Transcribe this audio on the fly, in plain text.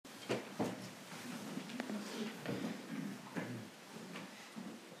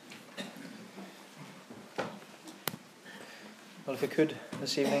Well, if we could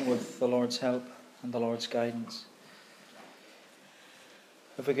this evening, with the Lord's help and the Lord's guidance,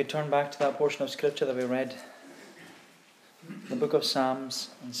 if we could turn back to that portion of Scripture that we read, the book of Psalms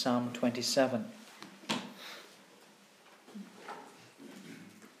and Psalm 27.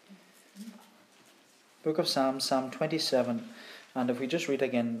 Book of Psalms, Psalm 27, and if we just read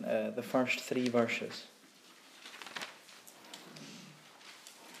again the first 3 verses.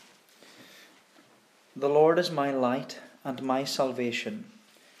 The Lord is my light and my salvation.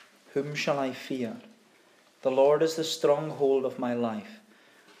 Whom shall I fear? The Lord is the stronghold of my life.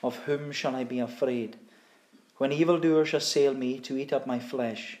 Of whom shall I be afraid? When evildoers assail me to eat up my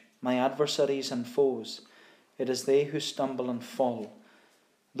flesh, my adversaries and foes, it is they who stumble and fall.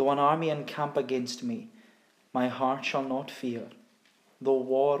 Though an army encamp against me, my heart shall not fear. Though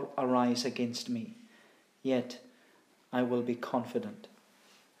war arise against me, yet I will be confident.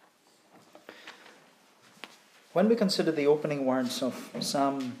 When we consider the opening words of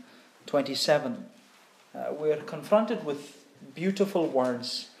Psalm 27, we are confronted with beautiful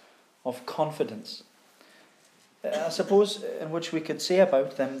words of confidence. I suppose in which we could say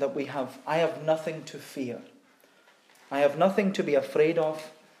about them that I have nothing to fear. I have nothing to be afraid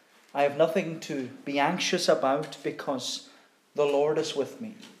of. I have nothing to be anxious about, because the Lord is with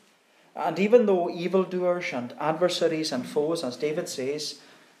me. And even though evildoers and adversaries and foes, as David says,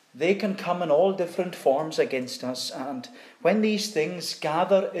 they can come in all different forms against us, and when these things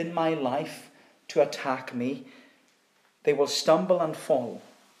gather in my life to attack me, they will stumble and fall.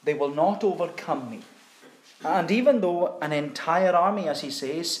 They will not overcome me. And even though an entire army, as he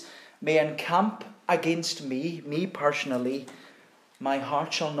says, may encamp against me personally, my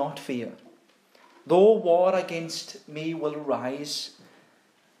heart shall not fear. Though war against me will rise,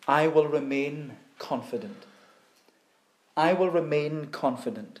 I will remain confident. I will remain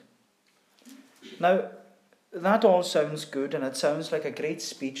confident. Now, that all sounds good, and it sounds like a great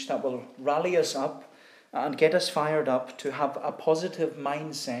speech that will rally us up and get us fired up to have a positive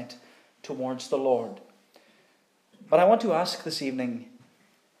mindset towards the Lord. But I want to ask this evening,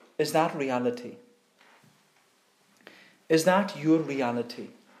 is that reality? Is that your reality?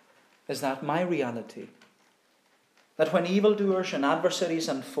 Is that my reality? That when evildoers and adversaries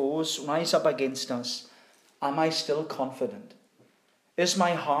and foes rise up against us, am I still confident? Is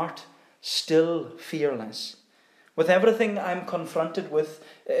my heart still fearless? With everything I'm confronted with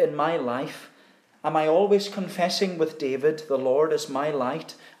in my life, am I always confessing with David, the Lord is my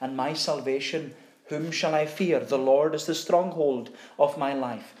light and my salvation? Whom shall I fear? The Lord is the stronghold of my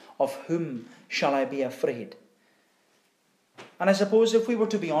life. Of whom shall I be afraid? And I suppose if we were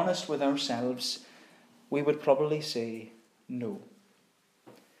to be honest with ourselves, we would probably say no.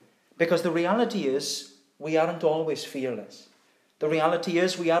 Because the reality is, we aren't always fearless. The reality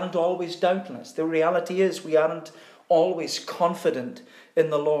is, we aren't always doubtless. The reality is, we aren't always confident in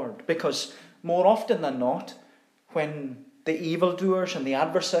the Lord. Because more often than not, when the evildoers and the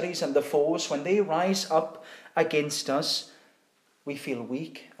adversaries and the foes, when they rise up against us, we feel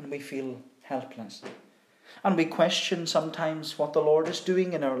weak and we feel helpless. And we question sometimes what the Lord is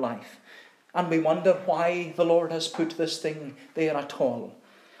doing in our life. And we wonder why the Lord has put this thing there at all.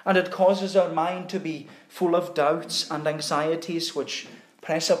 And it causes our mind to be full of doubts and anxieties which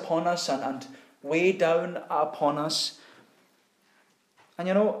press upon us and weigh down upon us. And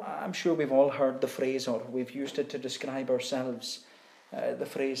I'm sure we've all heard the phrase, or we've used it to describe ourselves, the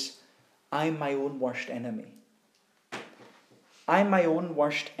phrase, I'm my own worst enemy. I'm my own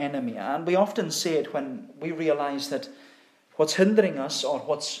worst enemy. And we often say it when we realize that what's hindering us, or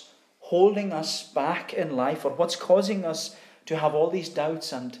what's holding us back in life, or what's causing us to have all these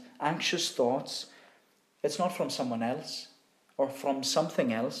doubts and anxious thoughts, it's not from someone else or from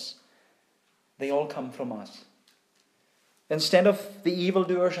something else. They all come from us. Instead of the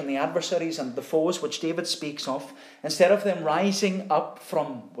evildoers and the adversaries and the foes which David speaks of, instead of them rising up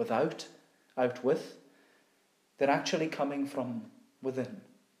from without, out with, they're actually coming from within.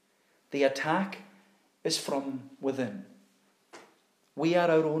 The attack is from within. We are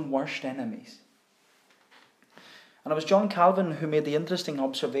our own worst enemies. And it was John Calvin who made the interesting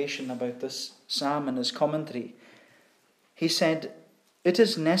observation about this psalm in his commentary. He said, "It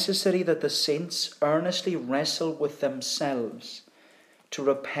is necessary that the saints earnestly wrestle with themselves to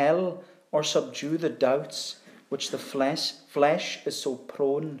repel or subdue the doubts which the flesh is so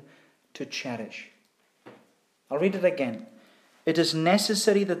prone to cherish." I'll read it again. "It is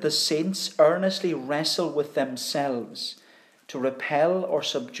necessary that the saints earnestly wrestle with themselves to repel or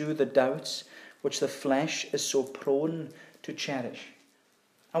subdue the doubts which the flesh is so prone to cherish."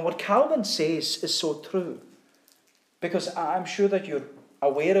 And what Calvin says is so true. Because I'm sure that you're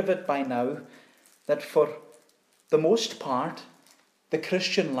aware of it by now, that for the most part, the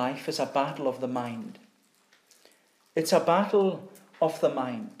Christian life is a battle of the mind. It's a battle of the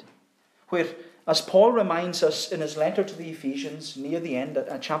mind, where, as Paul reminds us in his letter to the Ephesians, near the end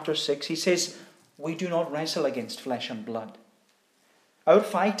at chapter 6, he says, we do not wrestle against flesh and blood. Our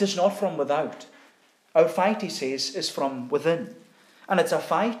fight is not from without. Our fight, he says, is from within. And it's a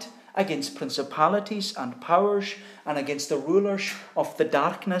fight against principalities and powers and against the rulers of the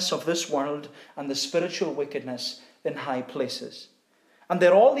darkness of this world and the spiritual wickedness in high places. And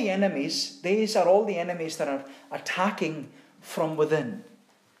they're all the enemies. These are all the enemies that are attacking from within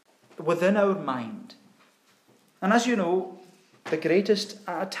our mind. And as you know, the greatest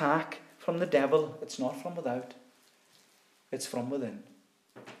attack from the devil, it's not from without, it's from within.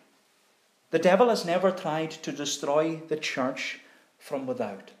 The devil has never tried to destroy the church from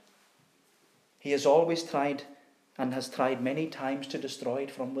without. He has always tried and has tried many times to destroy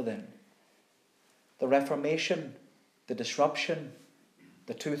it from within. The Reformation, the disruption,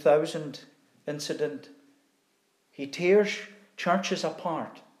 the 2000 incident, he tears churches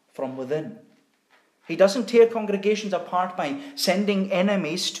apart from within. He doesn't tear congregations apart by sending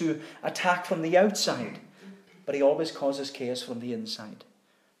enemies to attack from the outside, but he always causes chaos from the inside.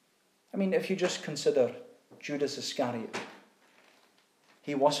 I mean, if you just consider Judas Iscariot,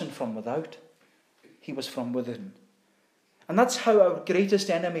 he wasn't from without, he was from within. And that's how our greatest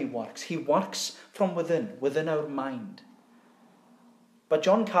enemy works. He works from within our mind. But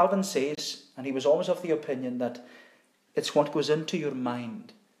John Calvin says, and he was always of the opinion, that it's what goes into your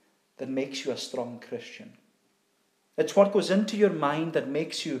mind that makes you a strong Christian. It's what goes into your mind that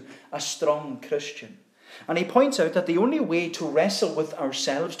makes you a strong Christian. And he points out that the only way to wrestle with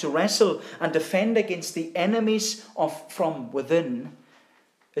ourselves, to wrestle and defend against the enemies from within,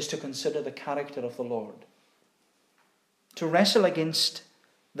 is to consider the character of the Lord. To wrestle against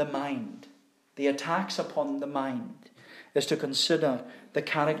the mind, the attacks upon the mind, is to consider the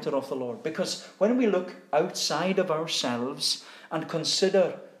character of the Lord. Because when we look outside of ourselves and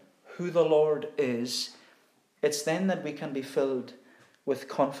consider who the Lord is, it's then that we can be filled with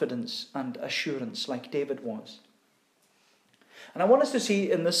confidence and assurance like David was. And I want us to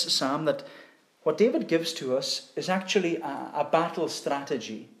see in this psalm that what David gives to us is actually a battle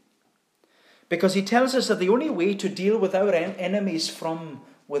strategy. Because he tells us that the only way to deal with our enemies from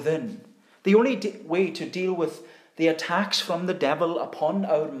within, the only way to deal with the attacks from the devil upon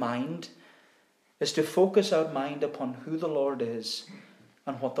our mind, is to focus our mind upon who the Lord is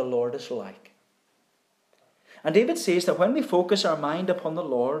and what the Lord is like. And David says that when we focus our mind upon the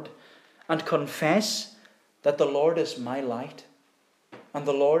Lord and confess that the Lord is my light, and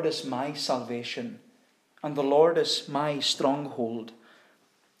the Lord is my salvation, and the Lord is my stronghold,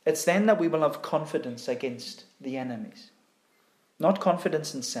 it's then that we will have confidence against the enemies. Not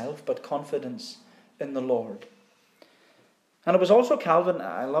confidence in self, but confidence in the Lord. And it was also Calvin,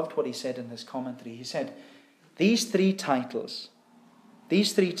 I loved what he said in his commentary. He said, these three titles,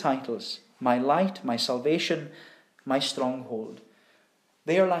 my light, my salvation, my stronghold,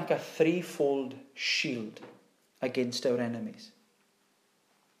 they are like a threefold shield against our enemies.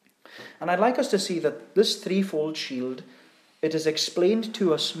 And I'd like us to see that this threefold shield, it is explained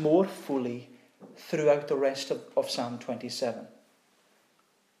to us more fully throughout the rest of Psalm 27.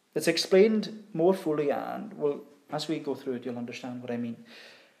 It's explained more fully, and as we go through it, you'll understand what I mean.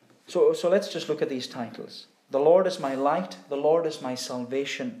 So let's just look at these titles. The Lord is my light, the Lord is my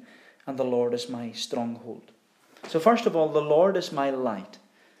salvation, and the Lord is my stronghold. So first of all, the Lord is my light.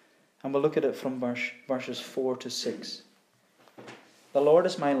 And we'll look at it from verses 4 to 6. The Lord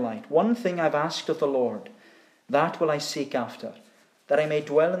is my light. One thing I've asked of the Lord, that will I seek after, that I may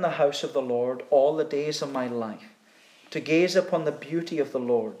dwell in the house of the Lord all the days of my life, to gaze upon the beauty of the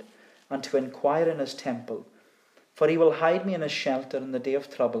Lord, and to inquire in his temple. For he will hide me in his shelter in the day of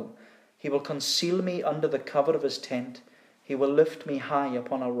trouble. He will conceal me under the cover of his tent. He will lift me high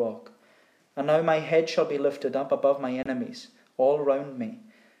upon a rock. And now my head shall be lifted up above my enemies all round me.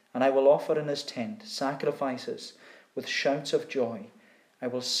 And I will offer in his tent sacrifices with shouts of joy. I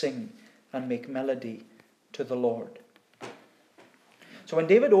will sing and make melody to the Lord. So when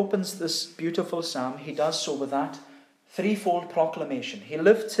David opens this beautiful psalm, he does so with that threefold proclamation. He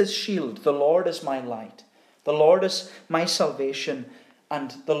lifts his shield. The Lord is my light. The Lord is my salvation.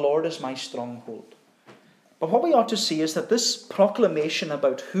 And the Lord is my stronghold. But what we ought to see is that this proclamation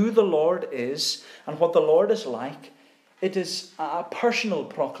about who the Lord is and what the Lord is like, it is a personal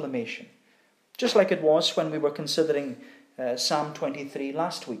proclamation. Just like it was when we were considering Psalm 23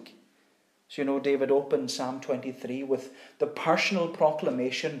 last week. So you know, David opened Psalm 23 with the personal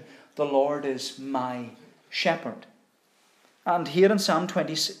proclamation, the Lord is my shepherd. And here in Psalm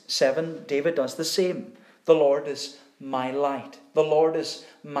 27, David does the same. The Lord is my light. the Lord is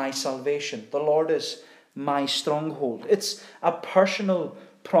my salvation. The Lord is my stronghold. It's a personal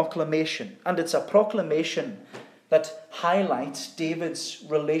proclamation, and it's a proclamation that highlights David's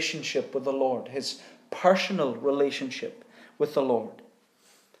relationship with the Lord, his personal relationship with the Lord.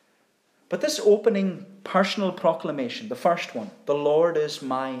 But this opening personal proclamation, the first one, the Lord is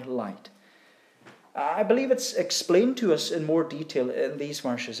my light, I believe it's explained to us in more detail in these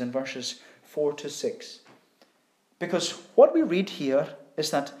verses, in verses 4 to 6. Because what we read here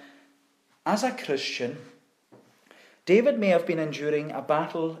is that as a Christian, David may have been enduring a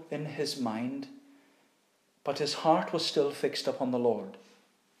battle in his mind, but his heart was still fixed upon the Lord.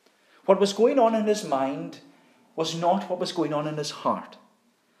 What was going on in his mind was not what was going on in his heart.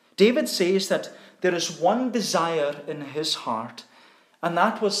 David says that there is one desire in his heart, and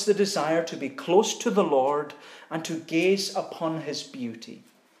that was the desire to be close to the Lord and to gaze upon his beauty.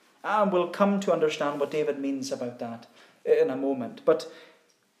 And we'll come to understand what David means about that in a moment. But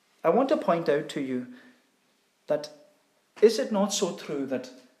I want to point out to you that is it not so true that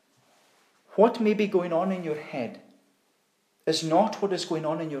what may be going on in your head is not what is going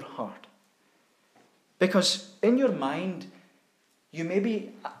on in your heart? Because in your mind, you may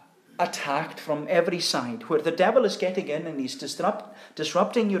be attacked from every side, where the devil is getting in and he's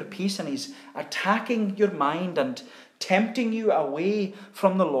disrupting your peace, and he's attacking your mind and tempting you away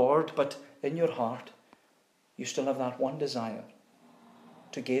from the Lord. But in your heart, you still have that one desire,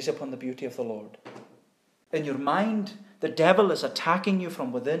 to gaze upon the beauty of the Lord. In your mind, the devil is attacking you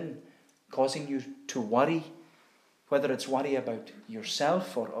from within, causing you to worry, whether it's worry about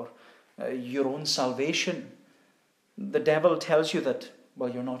yourself or your own salvation. The devil tells you that, well,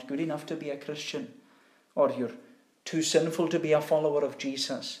 you're not good enough to be a Christian, or you're too sinful to be a follower of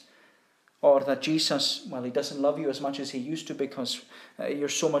Jesus, or that Jesus, well, he doesn't love you as much as he used to because you're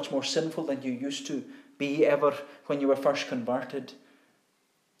so much more sinful than you used to be ever when you were first converted.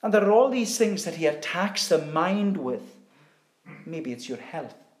 And there are all these things that he attacks the mind with. Maybe it's your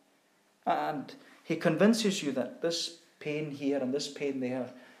health. And he convinces you that this pain here and this pain there,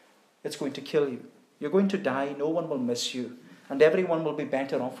 it's going to kill you. You're going to die, no one will miss you, and everyone will be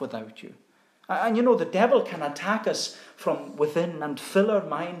better off without you. And you know, the devil can attack us from within and fill our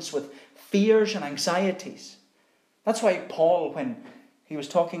minds with fears and anxieties. That's why Paul, when he was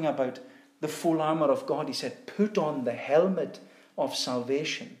talking about the full armour of God, he said, put on the helmet of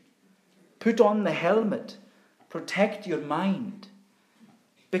salvation. Put on the helmet. Protect your mind.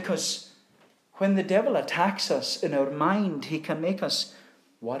 Because when the devil attacks us in our mind, he can make us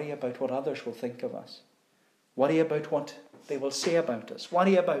worry about what others will think of us. Worry about what they will say about us.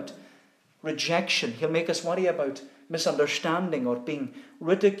 Worry about rejection. He'll make us worry about misunderstanding or being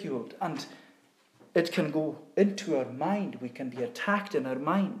ridiculed. And it can go into our mind. We can be attacked in our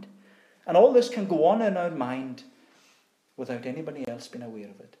mind. And all this can go on in our mind without anybody else being aware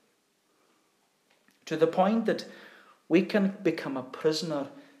of it. To the point that we can become a prisoner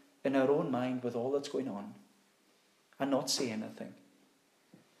in our own mind with all that's going on and not say anything.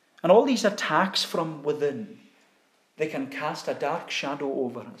 And all these attacks from within, they can cast a dark shadow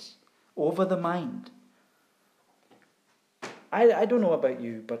over us, over the mind. I don't know about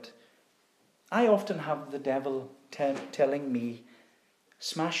you, but I often have the devil telling me,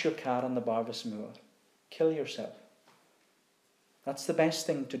 smash your car on the Barvis Moor, kill yourself. That's the best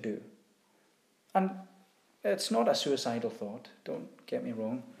thing to do. And it's not a suicidal thought, don't get me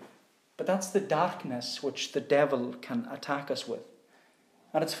wrong, but that's the darkness which the devil can attack us with.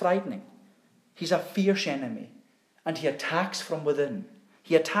 And it's frightening. He's a fierce enemy, and he attacks from within.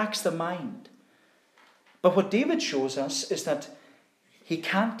 He attacks the mind. But what David shows us is that he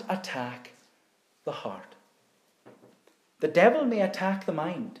can't attack the heart. The devil may attack the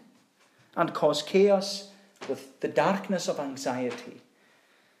mind and cause chaos with the darkness of anxiety.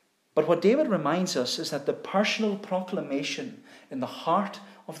 But what David reminds us is that the personal proclamation in the heart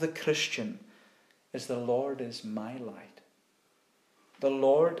of the Christian is, the Lord is my light. The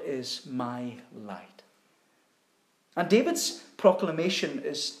Lord is my light. And David's proclamation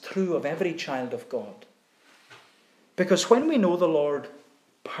is true of every child of God. Because when we know the Lord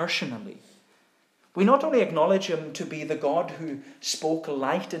personally, we not only acknowledge him to be the God who spoke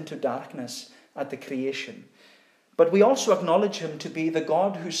light into darkness at the creation, but we also acknowledge him to be the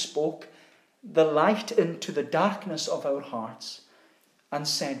God who spoke the light into the darkness of our hearts and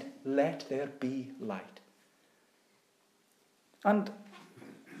said, let there be light. And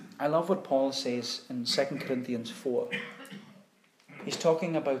I love what Paul says in 2 Corinthians 4. He's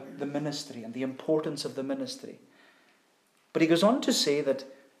talking about the ministry and the importance of the ministry. But he goes on to say that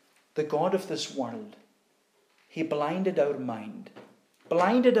the God of this world, he blinded our mind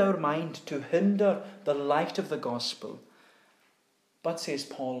to hinder the light of the gospel. But, says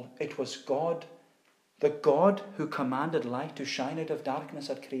Paul, it was God, the God who commanded light to shine out of darkness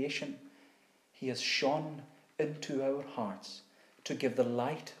at creation. He has shone into our hearts to give the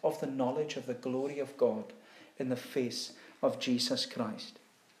light of the knowledge of the glory of God in the face of Jesus Christ.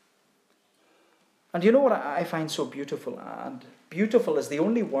 And you know what I find so beautiful? And beautiful is the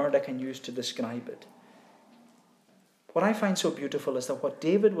only word I can use to describe it. What I find so beautiful is that what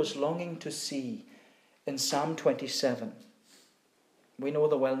David was longing to see in Psalm 27, we know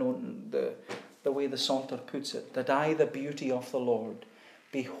the well-known, the way the Psalter puts it, that I, the beauty of the Lord,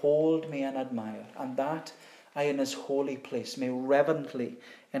 behold me and admire, and that I in his holy place may reverently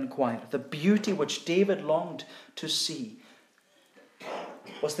inquire. The beauty which David longed to see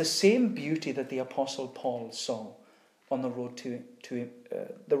was the same beauty that the Apostle Paul saw on the road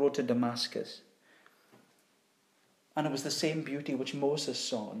to Damascus. And it was the same beauty which Moses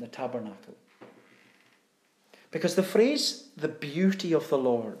saw in the tabernacle. Because the phrase, the beauty of the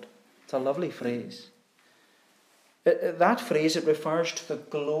Lord, it's a lovely phrase. That phrase, it refers to the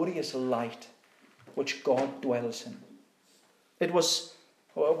glorious light which God dwells in. It was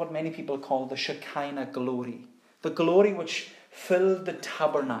what many people call the Shekinah glory. The glory which filled the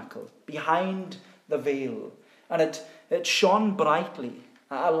tabernacle behind the veil. And it shone brightly,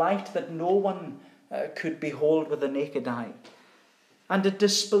 a light that no one could behold with the naked eye. And it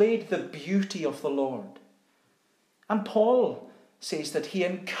displayed the beauty of the Lord. And Paul says that he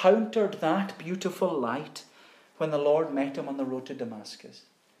encountered that beautiful light when the Lord met him on the road to Damascus.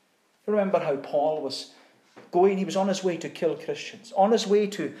 You remember how Paul was going, he was on his way to kill Christians, on his way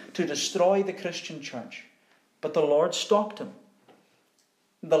to destroy the Christian church. But the Lord stopped him.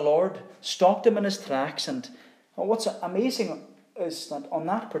 The Lord stopped him in his tracks. And what's amazing is that on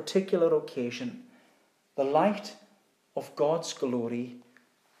that particular occasion, the light of God's glory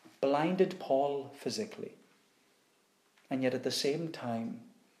blinded Paul physically. And yet at the same time,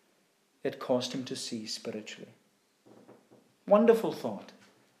 it caused him to see spiritually. Wonderful thought.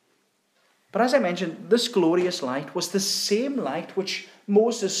 But as I mentioned, this glorious light was the same light which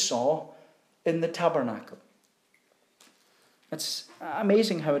Moses saw in the tabernacle. It's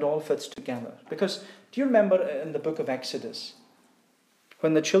amazing how it all fits together. Because do you remember in the book of Exodus,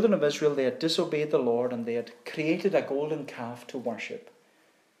 when the children of Israel, they had disobeyed the Lord and they had created a golden calf to worship.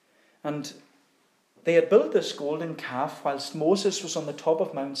 And they had built this golden calf whilst Moses was on the top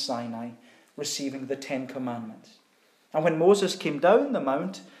of Mount Sinai receiving the 10 Commandments. And when Moses came down the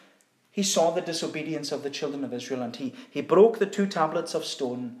mount, he saw the disobedience of the children of Israel, and he broke the 2 tablets of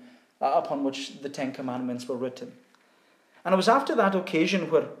stone upon which the 10 Commandments were written. And it was after that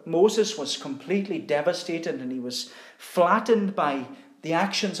occasion where Moses was completely devastated and he was flattened by the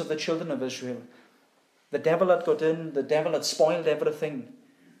actions of the children of Israel. The devil had got in, the devil had spoiled everything.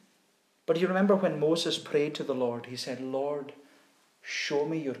 But you remember when Moses prayed to the Lord, he said, Lord, show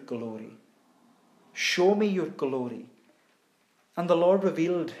me your glory. Show me your glory. And the Lord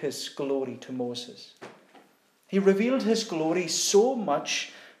revealed his glory to Moses. He revealed his glory so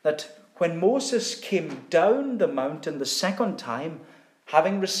much that when Moses came down the mountain the second time,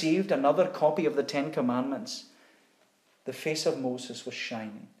 having received another copy of the 10 Commandments, the face of Moses was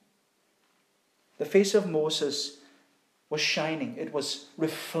shining. The face of Moses was shining. It was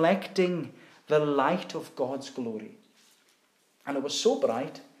reflecting the light of God's glory. And it was so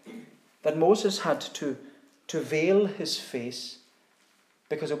bright that Moses had to veil his face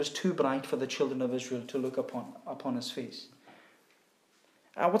because it was too bright for the children of Israel to look upon his face.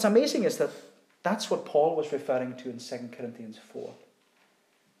 And what's amazing is that that's what Paul was referring to in 2 Corinthians 4.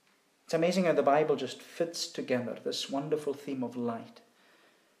 It's amazing how the Bible just fits together, this wonderful theme of light.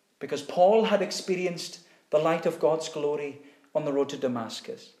 Because Paul had experienced the light of God's glory on the road to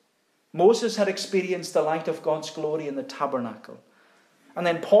Damascus. Moses had experienced the light of God's glory in the tabernacle. And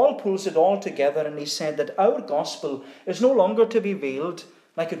then Paul pulls it all together and he said that our gospel is no longer to be veiled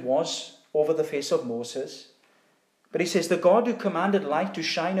like it was over the face of Moses. But he says, the God who commanded light to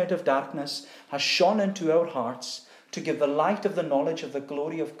shine out of darkness has shone into our hearts to give the light of the knowledge of the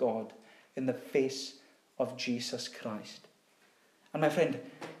glory of God in the face of Jesus Christ. And my friend,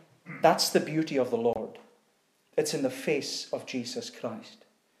 that's the beauty of the Lord. It's in the face of Jesus Christ.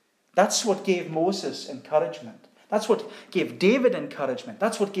 That's what gave Moses encouragement. That's what gave David encouragement.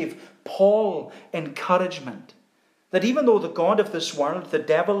 That's what gave Paul encouragement. That even though the God of this world, the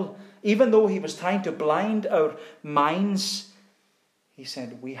devil, even though he was trying to blind our minds, he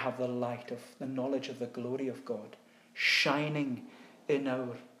said, we have the light of the knowledge of the glory of God shining in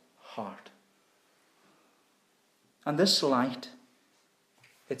our heart. And this light,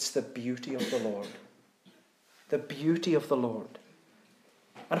 it's the beauty of the Lord. The beauty of the Lord.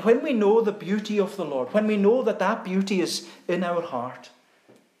 And when we know the beauty of the Lord, when we know that that beauty is in our heart,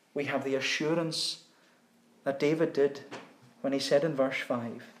 we have the assurance that David did when he said in verse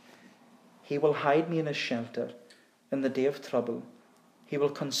 5, He will hide me in his shelter in the day of trouble. He will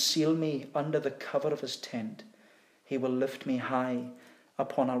conceal me under the cover of his tent. He will lift me high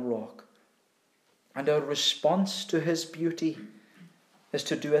upon a rock. And our response to his beauty is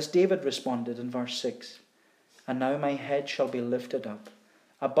to do as David responded in verse 6. And now my head shall be lifted up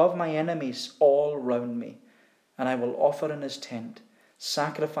above my enemies all round me, and I will offer in his tent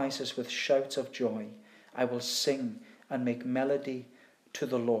sacrifices with shouts of joy. I will sing and make melody to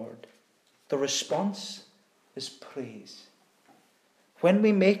the Lord. The response is praise. When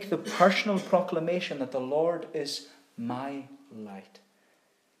we make the personal proclamation that the Lord is my light,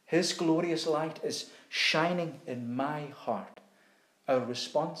 his glorious light is shining in my heart, our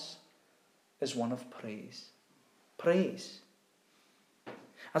response is one of praise. Praise.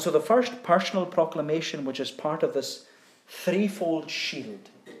 And so the first personal proclamation, which is part of this threefold shield,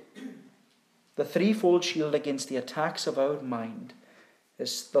 the threefold shield against the attacks of our mind,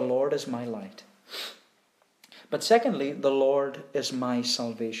 is the Lord is my light. But secondly, the Lord is my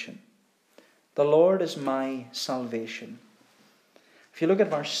salvation. The Lord is my salvation. If you look at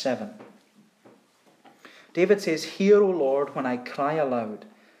verse 7, David says, Hear, O Lord, when I cry aloud.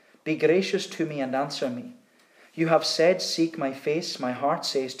 Be gracious to me and answer me. You have said, Seek my face. My heart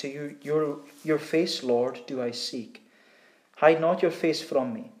says to you, Your face, Lord, do I seek. Hide not your face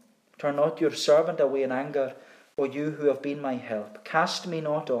from me. Turn not your servant away in anger, O you who have been my help. Cast me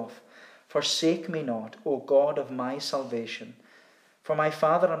not off. Forsake me not, O God of my salvation. For my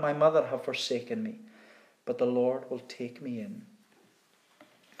father and my mother have forsaken me, but the Lord will take me in.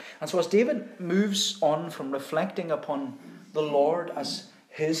 And so as David moves on from reflecting upon the Lord as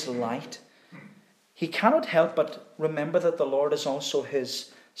his light, he cannot help but remember that the Lord is also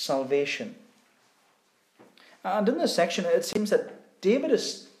his salvation. And in this section, it seems that David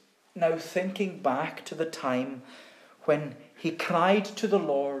is now thinking back to the time when he cried to the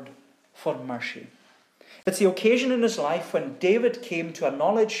Lord for mercy. It's the occasion in his life when David came to a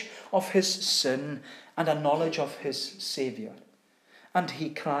knowledge of his sin and a knowledge of his Saviour. And he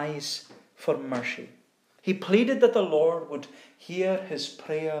cries for mercy. He pleaded that the Lord would hear his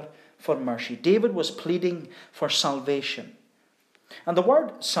prayer for mercy. David was pleading for salvation. And the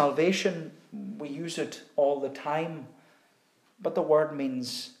word salvation, we use it all the time, but the word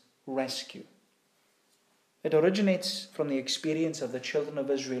means rescue. It originates from the experience of the children of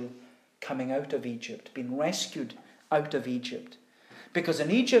Israel coming out of Egypt, being rescued out of Egypt. Because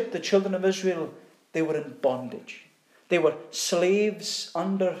in Egypt, the children of Israel, they were in bondage. They were slaves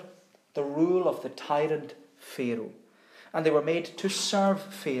under the rule of the tyrant Pharaoh. And they were made to serve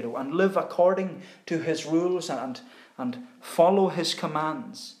Pharaoh and live according to his rules and follow his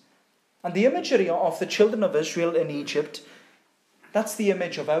commands. And the imagery of the children of Israel in Egypt, that's the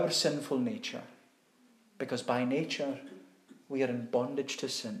image of our sinful nature. Because by nature, we are in bondage to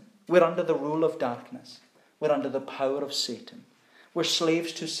sin. We're under the rule of darkness. We're under the power of Satan. We're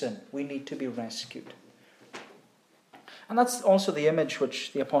slaves to sin. We need to be rescued. And that's also the image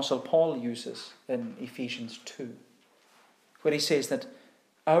which the Apostle Paul uses in Ephesians 2, where he says that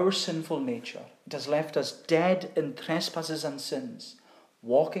our sinful nature, it has left us dead in trespasses and sins,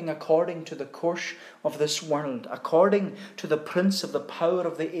 walking according to the course of this world, according to the prince of the power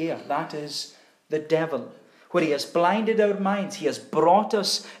of the air, that is, the devil, where he has blinded our minds. He has brought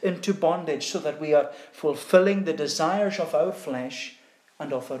us into bondage so that we are fulfilling the desires of our flesh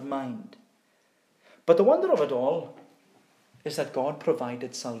and of our mind. But the wonder of it all is that God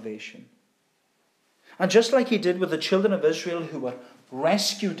provided salvation. And just like he did with the children of Israel who were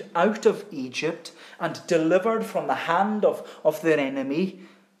rescued out of Egypt and delivered from the hand of their enemy,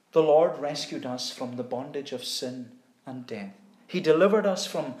 the Lord rescued us from the bondage of sin and death. He delivered us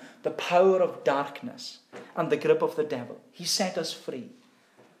from the power of darkness and the grip of the devil. He set us free.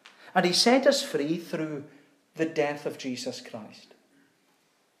 And he set us free through the death of Jesus Christ.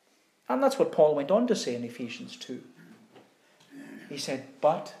 And that's what Paul went on to say in Ephesians 2. He said,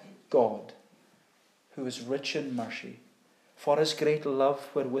 But God, who is rich in mercy, for his great love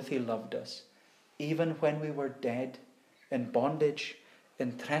wherewith he loved us, even when we were dead in bondage,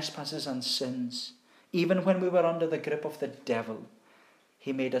 in trespasses and sins, even when we were under the grip of the devil,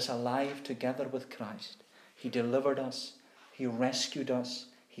 he made us alive together with Christ. He delivered us, he rescued us,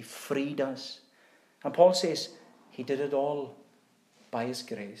 he freed us. And Paul says he did it all by his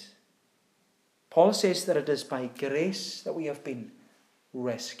grace. Paul says that it is by grace that we have been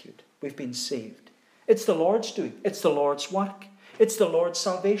rescued. We've been saved. It's the Lord's doing. It's the Lord's work. It's the Lord's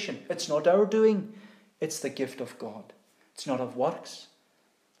salvation. It's not our doing. It's the gift of God. It's not of works,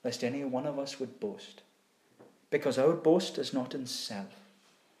 lest any one of us would boast. Because our boast is not in self,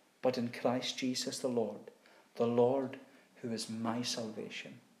 but in Christ Jesus the Lord who is my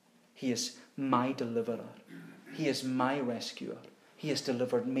salvation. He is my deliverer. He is my rescuer. He has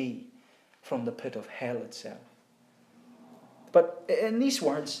delivered me from the pit of hell itself. But in these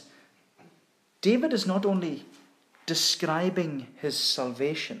words, David is not only describing his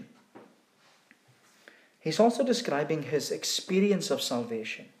salvation, he's also describing his experience of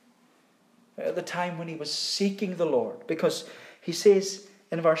salvation. At the time when he was seeking the Lord, because he says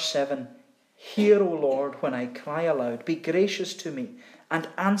in verse 7, "Hear, O Lord, when I cry aloud. Be gracious to me and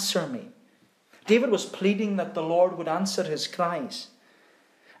answer me." David was pleading that the Lord would answer his cries.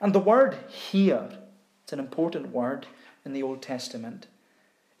 And the word hear, it's an important word in the Old Testament.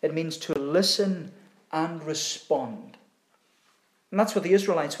 It means to listen and respond. And that's what the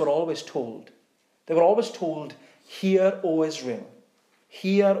Israelites were always told. They were always told, "Hear, O Israel.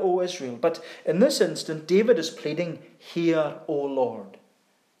 Hear, O Israel." But in this instant, David is pleading, "Hear, O Lord.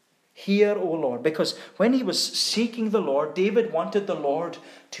 Hear, O Lord." Because when he was seeking the Lord, David wanted the Lord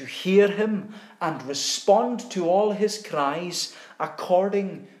to hear him and respond to all his cries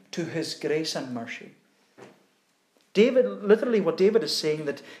according to his grace and mercy. What David is saying,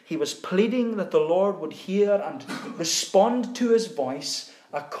 that he was pleading that the Lord would hear and respond to his voice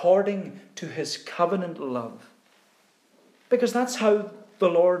according to his covenant love. Because that's how the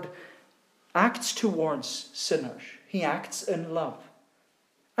Lord acts towards sinners. He acts in love.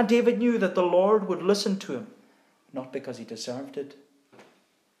 And David knew that the Lord would listen to him, not because he deserved it,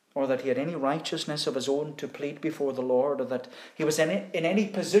 or that he had any righteousness of his own to plead before the Lord, or that he was in any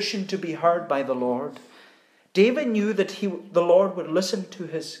position to be heard by the Lord. David knew that the Lord would listen to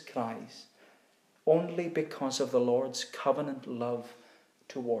his cries only because of the Lord's covenant love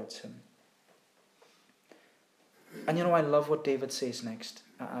towards him. And I love what David says next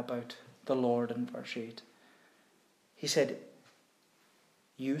about the Lord in verse 8. He said,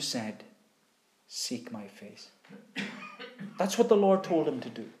 "You said, seek my face." That's what the Lord told him to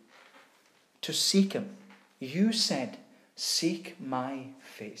do. To seek him. You said, seek my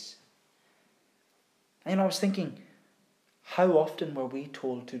face. And I was thinking, how often were we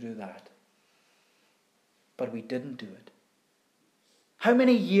told to do that? But we didn't do it. How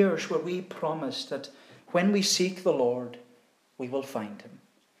many years were we promised that when we seek the Lord, we will find him?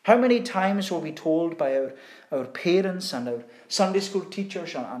 How many times were we told by our parents and our Sunday school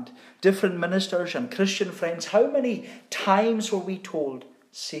teachers and different ministers and Christian friends, how many times were we told,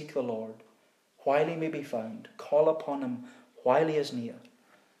 seek the Lord while he may be found, call upon him while he is near?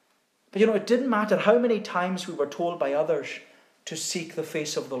 But it didn't matter how many times we were told by others to seek the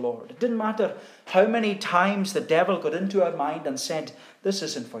face of the Lord. It didn't matter how many times the devil got into our mind and said, this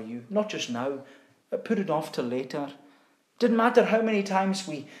isn't for you, not just now, put it off till later. It didn't matter how many times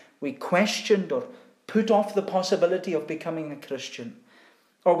we questioned or put off the possibility of becoming a Christian,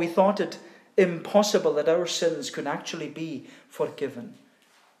 or we thought it impossible that our sins could actually be forgiven.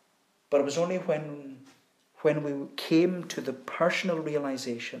 But it was only when we came to the personal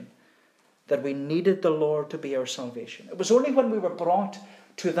realization that we needed the Lord to be our salvation. It was only when we were brought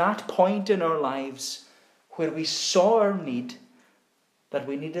to that point in our lives where we saw our need, that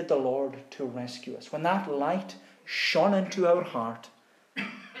we needed the Lord to rescue us. When that light shone into our heart,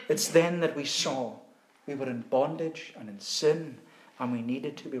 it's then that we saw we were in bondage and in sin and we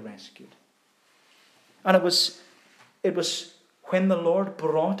needed to be rescued. And it was when the Lord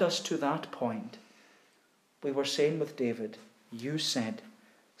brought us to that point, we were saying with David, you said,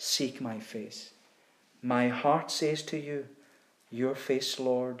 seek my face. My heart says to you, your face,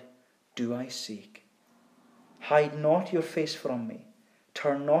 Lord, do I seek. Hide not your face from me.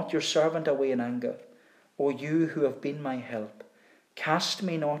 Turn not your servant away in anger. O you who have been my help, cast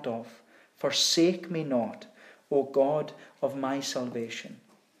me not off. Forsake me not, O God of my salvation.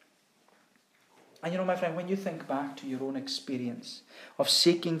 And my friend, when you think back to your own experience of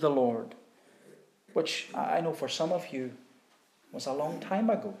seeking the Lord, which I know for some of you was a long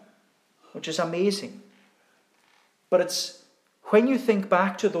time ago, which is amazing. But it's when you think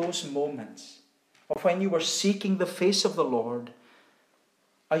back to those moments of when you were seeking the face of the Lord,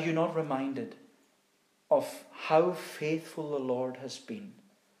 are you not reminded of how faithful the Lord has been?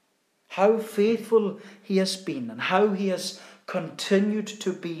 How faithful he has been and how he has continued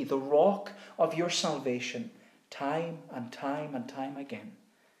to be the rock of your salvation time and time and time again.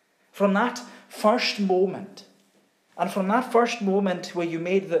 From that first moment, and from that first moment where you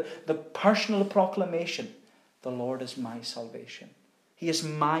made the personal proclamation, the Lord is my salvation. He is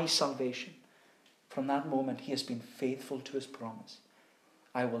my salvation. From that moment, he has been faithful to his promise.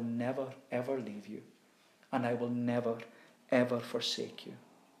 I will never, ever leave you, and I will never, ever forsake you.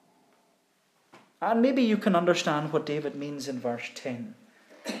 And maybe you can understand what David means in verse 10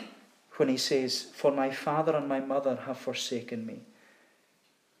 when he says, "For my father and my mother have forsaken me,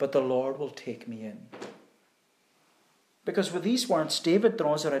 but the Lord will take me in." Because with these words, David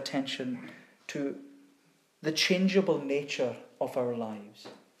draws our attention to the changeable nature of our lives.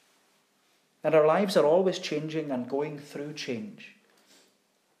 And our lives are always changing and going through change.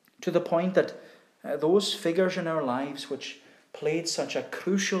 To the point that those figures in our lives which played such a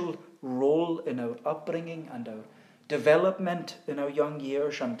crucial role in our upbringing and our development in our young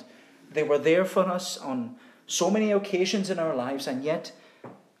years, and they were there for us on so many occasions in our lives, and yet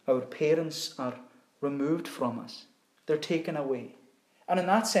our parents are removed from us. They're taken away. And in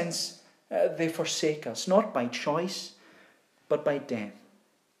that sense, they forsake us, not by choice, but by death.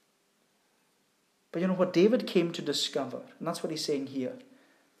 But you know what David came to discover, and that's what he's saying here,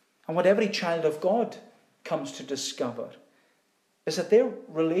 and what every child of God comes to discover, is that their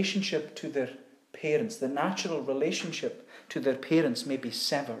relationship to their parents, the natural relationship to their parents, may be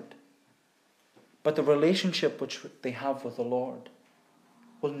severed. But the relationship which they have with the Lord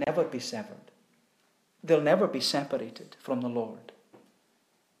will never be severed. They'll never be separated from the Lord.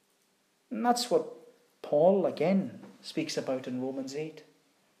 And that's what Paul again speaks about in Romans 8.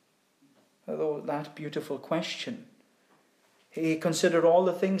 Although that beautiful question. He considered all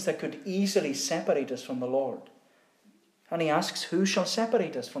the things that could easily separate us from the Lord. And he asks, who shall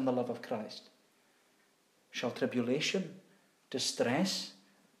separate us from the love of Christ? Shall tribulation, distress,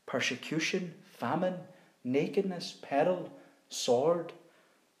 persecution, famine, nakedness, peril, sword?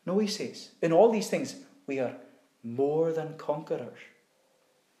 No, he says, in all these things we are more than conquerors.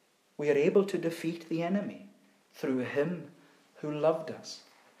 We are able to defeat the enemy through him who loved us.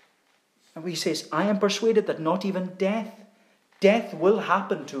 And he says, I am persuaded that not even death will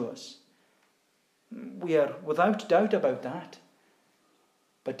happen to us. We are without doubt about that.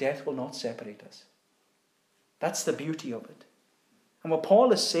 But death will not separate us. That's the beauty of it. And what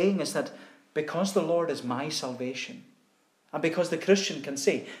Paul is saying is that because the Lord is my salvation, and because the Christian can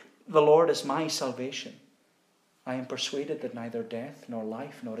say, the Lord is my salvation, I am persuaded that neither death, nor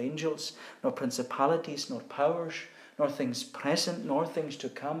life, nor angels, nor principalities, nor powers, nor things present, nor things to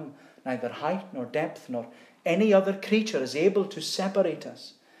come, neither height, nor depth, nor any other creature is able to separate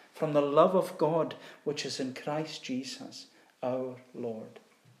us from the love of God which is in Christ Jesus, our Lord.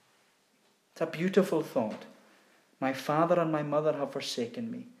 It's a beautiful thought. My father and my mother have forsaken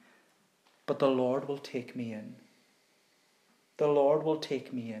me, but the Lord will take me in. The Lord will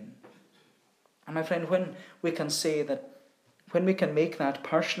take me in. And my friend, when we can say that, when we can make that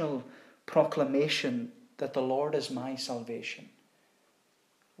personal proclamation that the Lord is my salvation,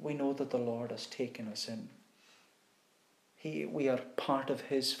 we know that the Lord has taken us in. We are part of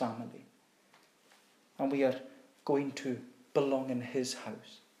his family. And we are going to belong in his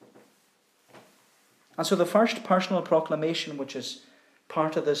house. And so the first personal proclamation, which is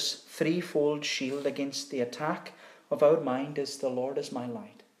part of this threefold shield against the attack of our mind, is the Lord is my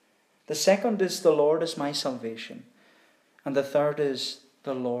light. The second is the Lord is my salvation. And the third is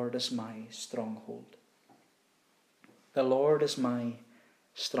the Lord is my stronghold. The Lord is my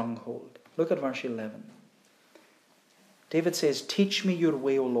stronghold. Look at verse 11. David says, teach me your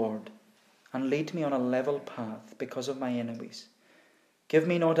way, O Lord, and lead me on a level path because of my enemies. Give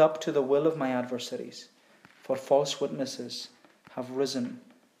me not up to the will of my adversaries, for false witnesses have risen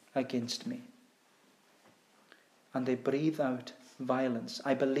against me, and they breathe out violence.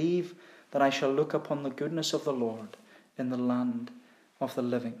 I believe that I shall look upon the goodness of the Lord in the land of the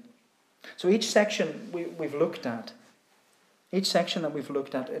living. So each section we've looked at, it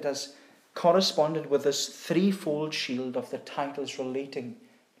has corresponded with this threefold shield of the titles relating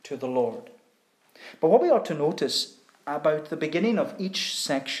to the Lord. But what we ought to notice about the beginning of each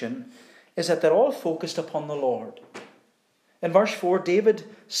section is that they're all focused upon the Lord. In verse 4, David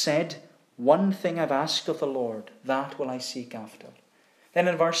said, one thing I've asked of the Lord, that will I seek after. Then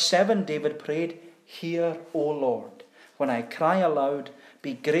in verse 7, David prayed, hear, O Lord, when I cry aloud,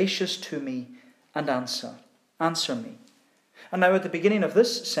 be gracious to me and answer me. And now at the beginning of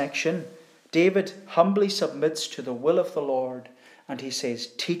this section, David humbly submits to the will of the Lord, and he says,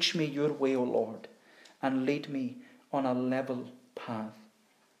 teach me your way, O Lord, and lead me on a level path.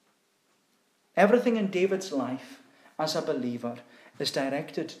 Everything in David's life as a believer is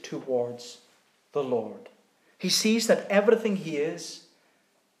directed towards the Lord. He sees that everything he is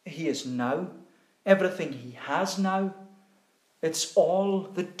now, everything he has now, it's all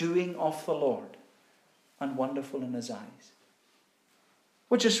the doing of the Lord, and wonderful in his eyes.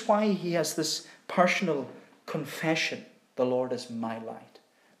 Which is why he has this personal confession. The Lord is my light.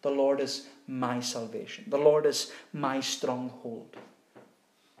 The Lord is my salvation. The Lord is my stronghold.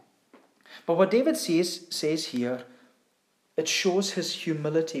 But what David says here, it shows his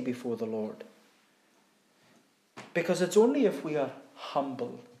humility before the Lord. Because it's only if we are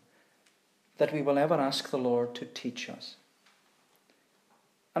humble that we will ever ask the Lord to teach us.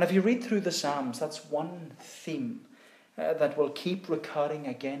 And if you read through the Psalms, that's one theme that will keep recurring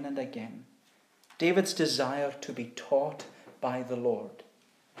again and again. David's desire to be taught by the Lord.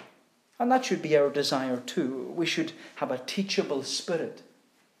 And that should be our desire too. We should have a teachable spirit,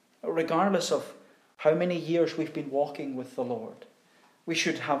 regardless of how many years we've been walking with the Lord. We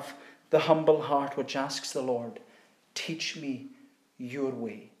should have the humble heart which asks the Lord, teach me your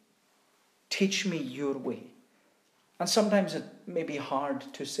way. Teach me your way. And sometimes it may be hard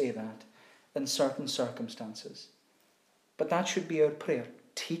to say that in certain circumstances. But that should be our prayer.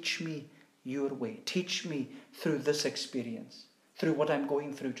 Teach me your way. Teach me through this experience, through what I'm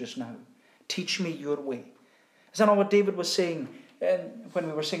going through just now. Teach me your way. Is that not what David was saying when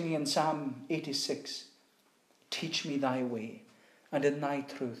we were singing in Psalm 86? Teach me thy way, and in thy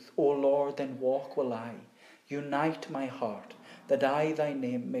truth, O Lord, then walk will I. Unite my heart, that I thy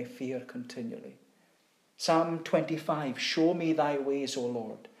name may fear continually. Psalm 25, show me thy ways, O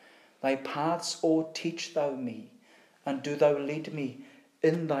Lord. Thy paths, O teach thou me, and do thou lead me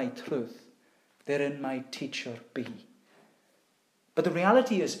in thy truth. Therein my teacher be. But the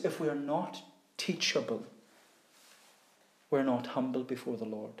reality is, if we're not teachable, we're not humble before the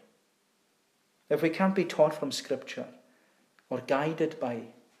Lord. If we can't be taught from Scripture or guided by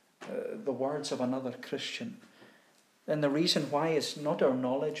the words of another Christian, then the reason why is not our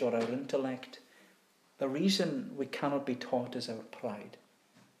knowledge or our intellect. The reason we cannot be taught is our pride.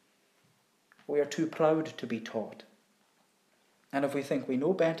 We are too proud to be taught. And if we think we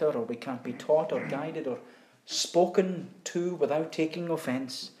know better, or we can't be taught or guided or spoken to without taking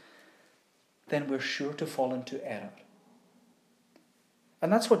offense, then we're sure to fall into error.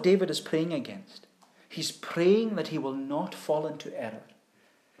 And that's what David is praying against. He's praying that he will not fall into error.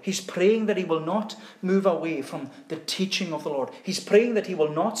 He's praying that he will not move away from the teaching of the Lord. He's praying that he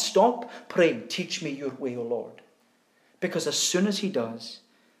will not stop praying, teach me your way, O Lord. Because as soon as he does,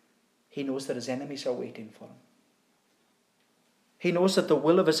 he knows that his enemies are waiting for him. He knows that the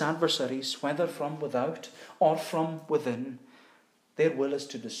will of his adversaries, whether from without or from within, their will is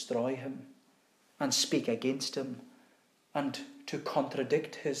to destroy him and speak against him and to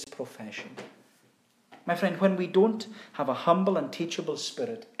contradict his profession. My friend, when we don't have a humble and teachable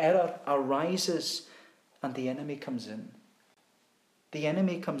spirit, error arises and the enemy comes in. The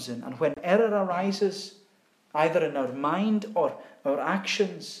enemy comes in. And when error arises, either in our mind or our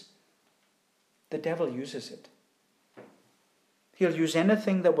actions, the devil uses it. He'll use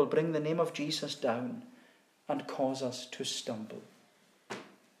anything that will bring the name of Jesus down and cause us to stumble.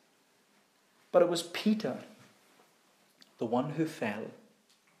 But it was Peter, the one who fell.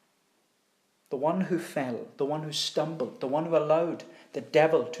 The one who fell, the one who stumbled, the one who allowed the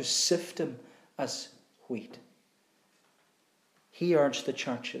devil to sift him as wheat. He urged the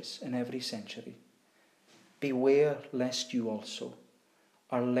churches in every century, beware lest you also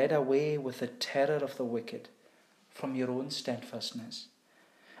are led away with the terror of the wicked from your own steadfastness.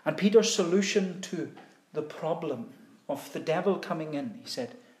 And Peter's solution to the problem of the devil coming in, he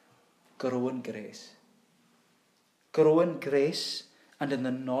said, grow in grace. Grow in grace and in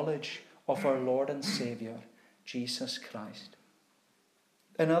the knowledge of our Lord and Saviour, Jesus Christ.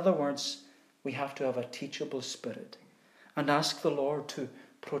 In other words, we have to have a teachable spirit and ask the Lord to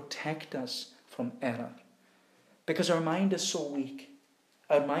protect us from error. Because our mind is so weak.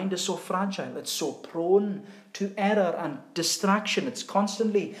 Our mind is so fragile. It's so prone to error and distraction. It's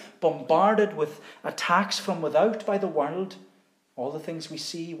constantly bombarded with attacks from without by the world. All the things we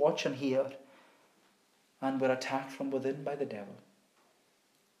see, watch and hear. And we're attacked from within by the devil.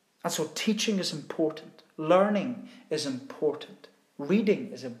 And so teaching is important. Learning is important. Reading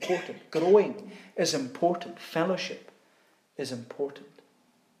is important. Growing is important. Fellowship is important.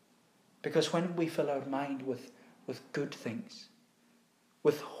 Because when we fill our mind with good things,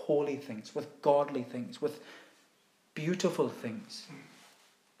 with holy things, with godly things, with beautiful things,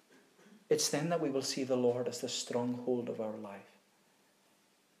 it's then that we will see the Lord as the stronghold of our life.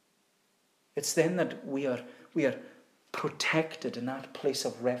 It's then that we are protected in that place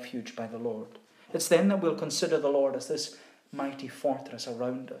of refuge by the Lord. It's then that we'll consider the Lord as this mighty fortress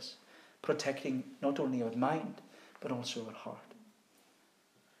around us, protecting not only our mind, but also our heart.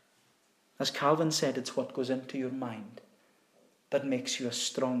 As Calvin said, it's what goes into your mind that makes you a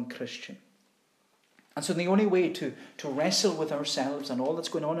strong Christian. And so the only way to wrestle with ourselves and all that's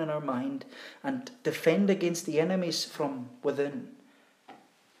going on in our mind and defend against the enemies from within,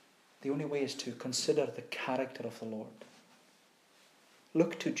 the only way is to consider the character of the Lord.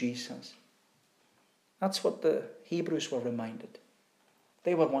 Look to Jesus. That's what the Hebrews were reminded.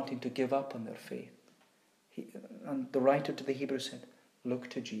 They were wanting to give up on their faith. And the writer to the Hebrews said, look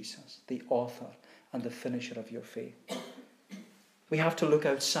to Jesus, the author and the finisher of your faith. We have to look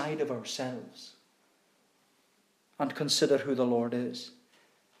outside of ourselves and consider who the Lord is.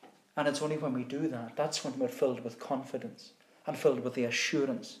 And it's only when we do that, that's when we're filled with confidence and filled with the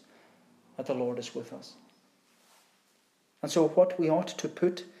assurance that the Lord is with us. And so what we ought to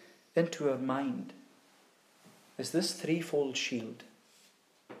put into our mind is this threefold shield.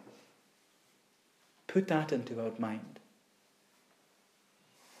 Put that into our mind.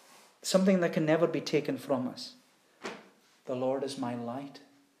 Something that can never be taken from us. The Lord is my light,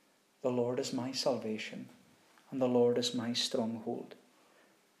 the Lord is my salvation, and the Lord is my stronghold.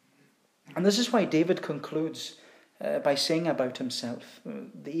 And this is why David concludes by saying about himself,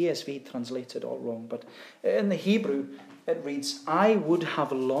 the ESV translates it all wrong, but in the Hebrew it reads, I would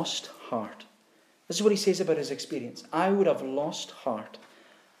have lost heart. This is what he says about his experience. I would have lost heart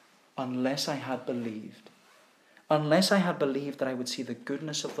unless I had believed. Unless I had believed that I would see the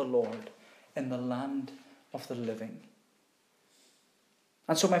goodness of the Lord in the land of the living.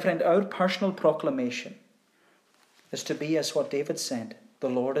 And so, my friend, our personal proclamation is to be as what David said, the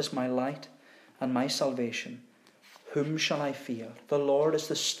Lord is my light and my salvation. Whom shall I fear? The Lord is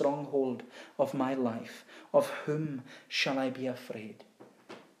the stronghold of my life. Of whom shall I be afraid?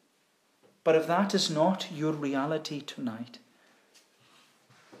 But if that is not your reality tonight,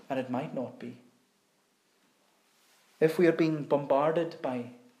 and it might not be, if we are being bombarded by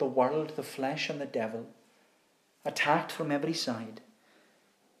the world, the flesh, and the devil, attacked from every side,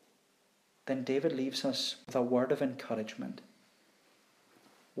 then David leaves us with a word of encouragement.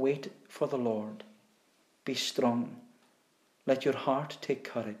 Wait for the Lord. Be strong. Let your heart take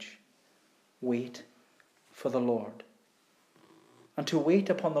courage. Wait for the Lord. And to wait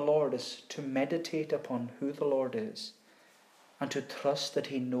upon the Lord is to meditate upon who the Lord is and to trust that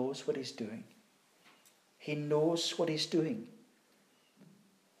he knows what he's doing. He knows what he's doing.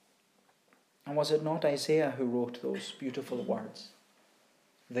 And was it not Isaiah who wrote those beautiful words?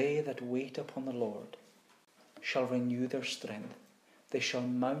 They that wait upon the Lord shall renew their strength. They shall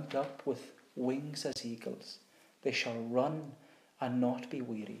mount up with wings as eagles. They shall run and not be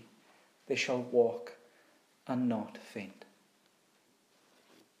weary. They shall walk and not faint.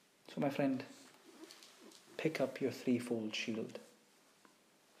 So, my friend, pick up your threefold shield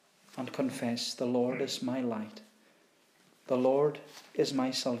and confess, the Lord is my light, the Lord is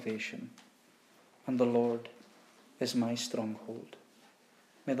my salvation, and the Lord is my stronghold.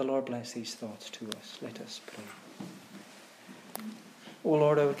 May the Lord bless these thoughts to us. Let us pray. O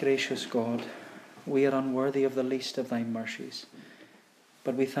Lord, our gracious God, we are unworthy of the least of thy mercies,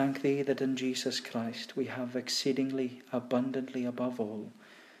 but we thank thee that in Jesus Christ we have exceedingly abundantly above all,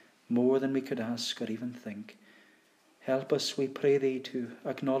 more than we could ask or even think. Help us, we pray thee, to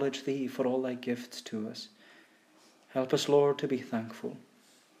acknowledge thee for all thy gifts to us. Help us, Lord, to be thankful.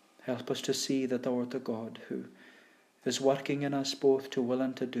 Help us to see that thou art a God who is working in us both to will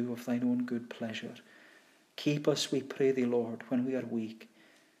and to do of thine own good pleasure. Keep us, we pray thee, Lord, when we are weak,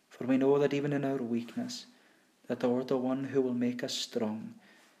 for we know that even in our weakness, that thou art the one who will make us strong.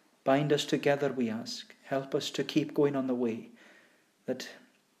 Bind us together, we ask. Help us to keep going on the way, that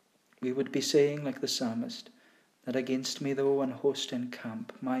we would be saying like the psalmist, that against me though an host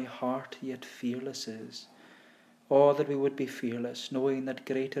encamp, my heart yet fearless is. Oh, that we would be fearless, knowing that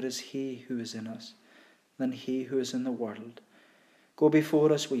greater is he who is in us than he who is in the world. Go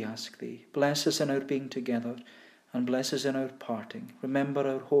before us, we ask thee. Bless us in our being together, and bless us in our parting. Remember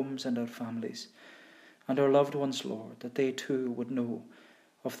our homes and our families, and our loved ones, Lord, that they too would know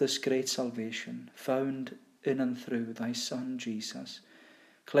of this great salvation found in and through thy Son, Jesus.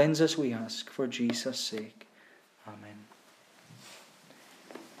 Cleanse us, we ask, for Jesus' sake. Amen.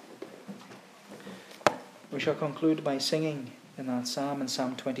 We shall conclude by singing in that psalm, in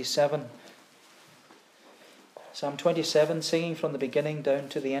Psalm 27. Psalm 27, singing from the beginning down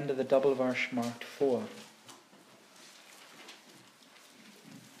to the end of the double verse marked 4.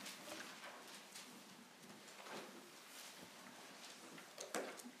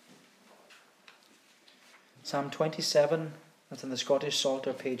 Psalm 27, that's in the Scottish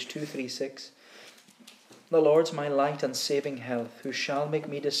Psalter, page 236. The Lord's my light and saving health, who shall make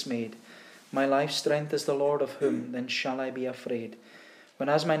me dismayed? My life's strength is the Lord, of whom then shall I be afraid? When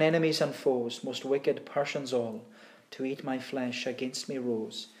as mine enemies and foes, most wicked persons all, to eat my flesh against me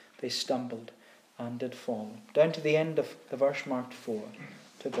rose, they stumbled and did fall. Down to the end of the verse marked 4,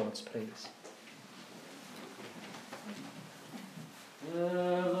 to God's praise.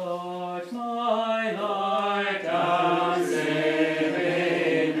 The Lord my light and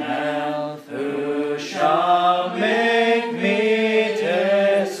saving health, who shall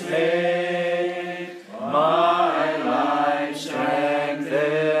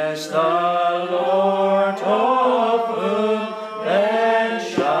this the Lord of whom then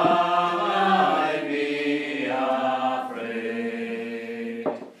shall I be afraid?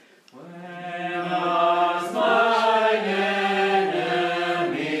 When as mine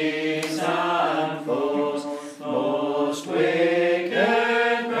enemies and foes, most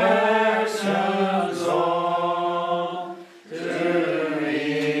wicked persons all, to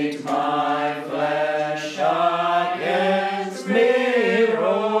eat my flesh against me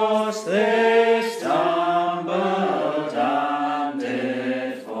rose, they stumbled and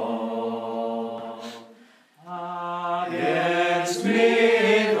did fall. Against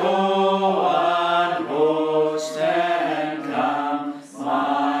me though an host encamp,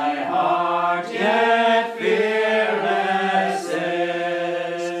 my heart yet fearless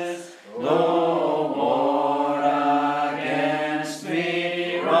is. Though war against me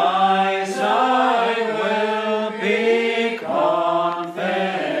rise, I will be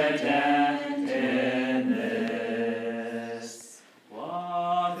confident in this.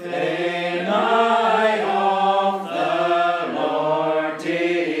 One thing I of the Lord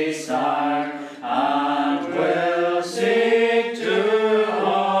desire, and will seek to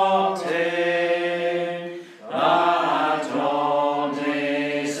obtain, that all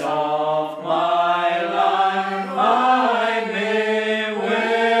days of my life I may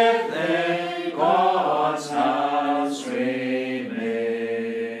within God's house remain,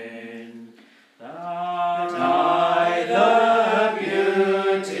 that I the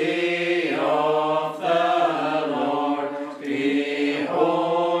beauty of the Lord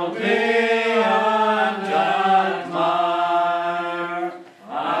behold me and admire,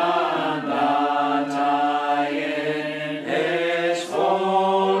 and that I in His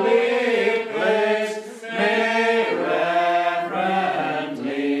holy place may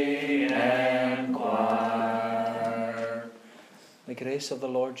reverently enquire. The grace of the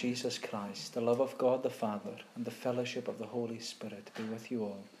Lord Jesus Christ, the love of God the Father, and the fellowship of the Holy Spirit be with you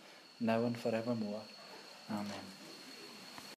all, now and forevermore. Amen.